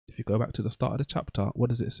you go back to the start of the chapter, what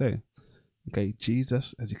does it say? Okay,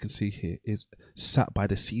 Jesus, as you can see here, is sat by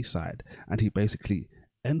the seaside, and he basically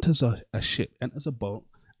enters a ship, enters a boat,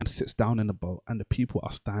 and sits down in the boat, and the people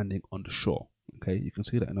are standing on the shore. Okay, you can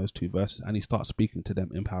see that in those two verses, and he starts speaking to them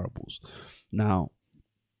in parables. Now,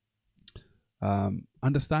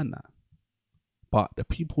 understand that, but the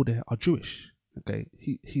people there are Jewish. Okay,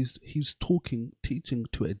 he's talking, teaching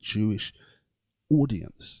to a Jewish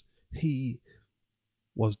audience. He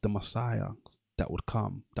was the Messiah that would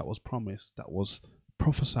come, that was promised, that was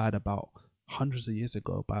prophesied about hundreds of years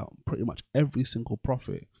ago, about pretty much every single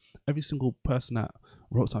prophet, every single person that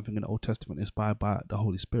wrote something in the Old Testament inspired by the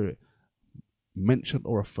Holy Spirit mentioned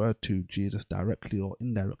or referred to Jesus directly or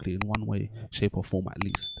indirectly in one way, shape or form at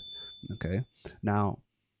least. Okay, now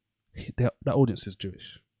the audience is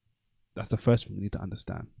Jewish. That's the first thing we need to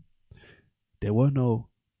understand. There were no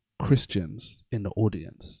Christians in the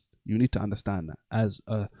audience. You need to understand that as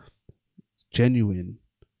a genuine,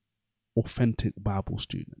 authentic Bible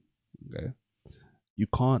student. Okay, you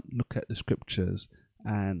can't look at the scriptures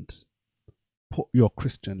and put your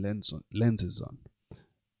Christian lenses on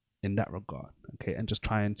in that regard. Okay, and just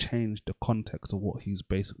try and change the context of what he's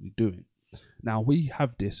basically doing. Now, we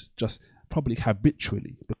have this just probably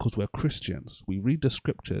habitually because we're Christians. We read the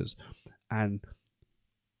scriptures and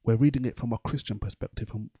we're reading it from a Christian perspective,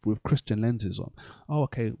 with Christian lenses on. Oh,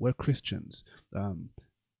 okay, we're Christians.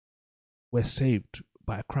 We're saved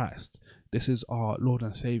by Christ. This is our Lord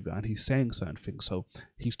and Savior, and he's saying certain things. So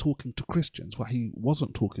he's talking to Christians. Well, he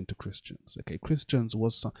wasn't talking to Christians. Okay, a Christian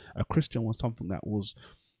was something that was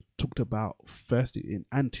talked about firstly in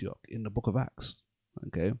Antioch in the book of Acts.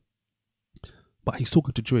 Okay, but he's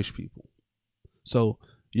talking to Jewish people. So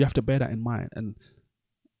you have to bear that in mind, and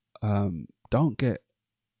don't get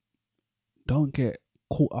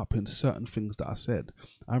caught up in certain things that are said.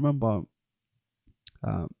 I remember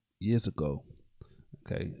years ago,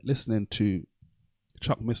 okay, listening to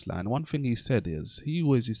Chuck Missler, and one thing he said is he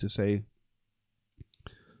always used to say,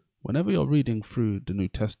 whenever you're reading through the New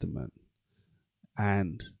Testament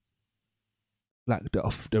and like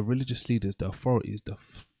the religious leaders, the authorities, the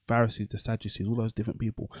Pharisees, the Sadducees, all those different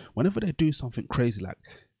people, whenever they do something crazy, like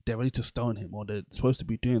they're ready to stone him or they're supposed to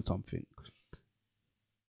be doing something,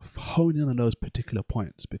 hone in on those particular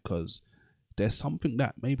points, because there's something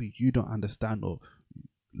that maybe you don't understand, or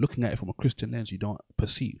looking at it from a Christian lens you don't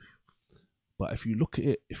perceive. But if you look at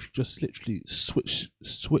it, if you just literally switch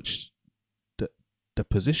the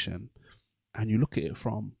position and you look at it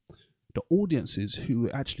from the audiences who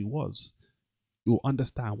it actually was, you'll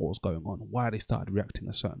understand what was going on, why they started reacting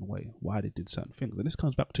a certain way, why they did certain things. And this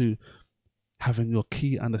comes back to having your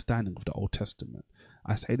key understanding of the Old Testament.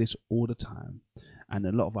 I say this all the time, and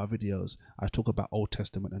in a lot of our videos I talk about Old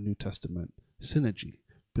Testament and New Testament synergy,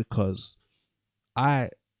 because I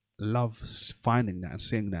love finding that and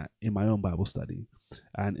seeing that in my own Bible study,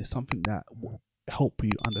 and it's something that will help you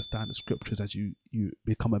understand the scriptures as you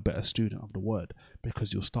become a better student of the word,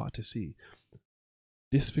 because you'll start to see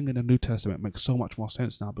this thing in the New Testament makes so much more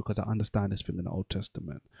sense now because I understand this thing in the Old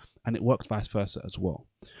Testament, and it works vice versa as well.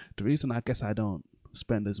 The reason I guess I don't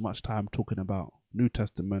spend as much time talking about New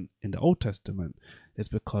Testament in the Old Testament is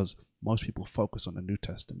because most people focus on the New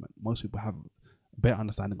Testament. Most people have a better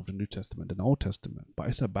understanding of the New Testament than the Old Testament, but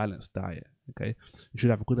it's a balanced diet. Okay, you should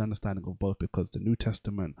have a good understanding of both, because the New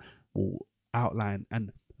Testament will outline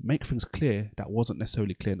and make things clear that wasn't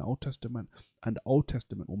necessarily clear in the Old Testament, and the Old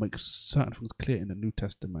Testament will make certain things clear in the New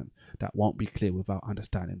Testament that won't be clear without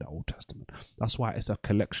understanding the Old Testament. That's why it's a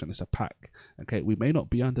collection, it's a pack. Okay, we may not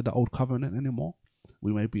be under the Old Covenant anymore,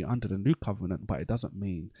 we may be under the New Covenant, but it doesn't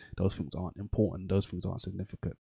mean those things aren't important, those things aren't significant.